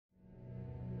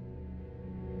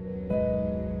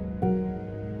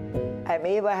I'm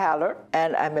Eva Haller,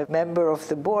 and I'm a member of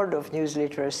the board of News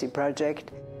Literacy Project.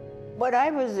 When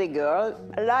I was a girl,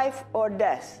 life or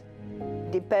death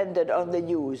depended on the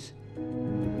news.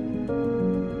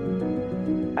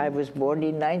 I was born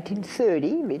in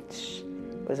 1930, which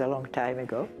was a long time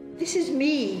ago. This is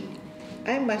me.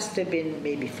 I must have been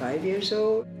maybe 5 years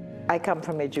old. I come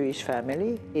from a Jewish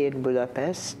family in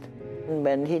Budapest.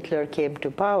 When Hitler came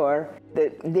to power, the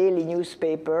daily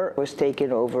newspaper was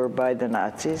taken over by the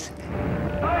Nazis.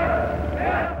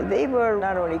 They were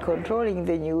not only controlling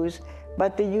the news,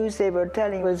 but the news they were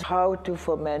telling was how to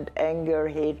foment anger,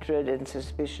 hatred, and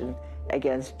suspicion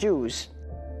against Jews.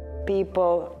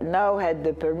 People now had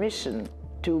the permission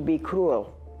to be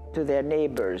cruel to their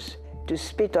neighbors, to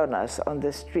spit on us on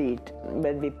the street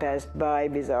when we passed by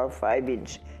with our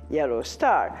 5-inch yellow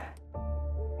star.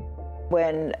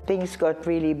 When things got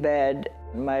really bad,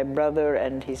 my brother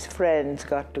and his friends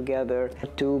got together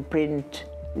to print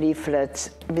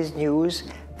leaflets with news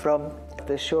from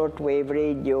the shortwave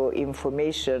radio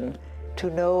information to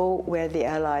know where the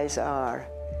Allies are,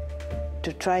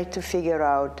 to try to figure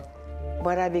out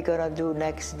what are we going to do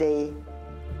next day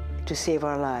to save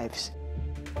our lives.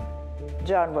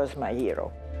 John was my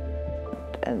hero,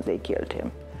 and they killed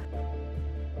him.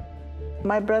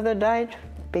 My brother died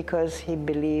because he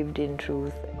believed in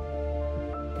truth.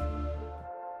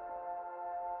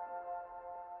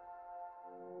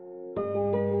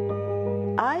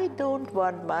 I don't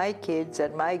want my kids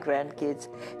and my grandkids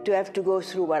to have to go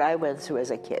through what I went through as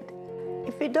a kid.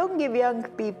 If we don't give young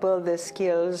people the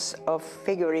skills of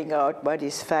figuring out what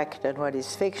is fact and what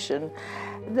is fiction,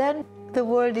 then the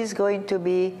world is going to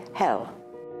be hell.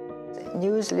 The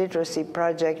News Literacy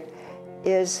Project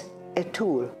is a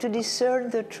tool to discern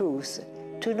the truth,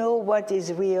 to know what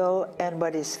is real and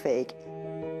what is fake.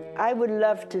 I would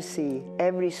love to see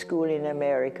every school in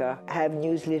America have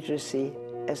news literacy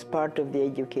as part of the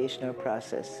educational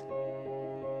process.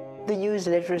 The News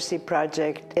Literacy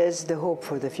Project is the hope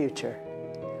for the future.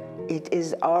 It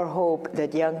is our hope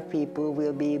that young people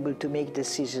will be able to make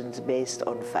decisions based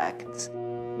on facts.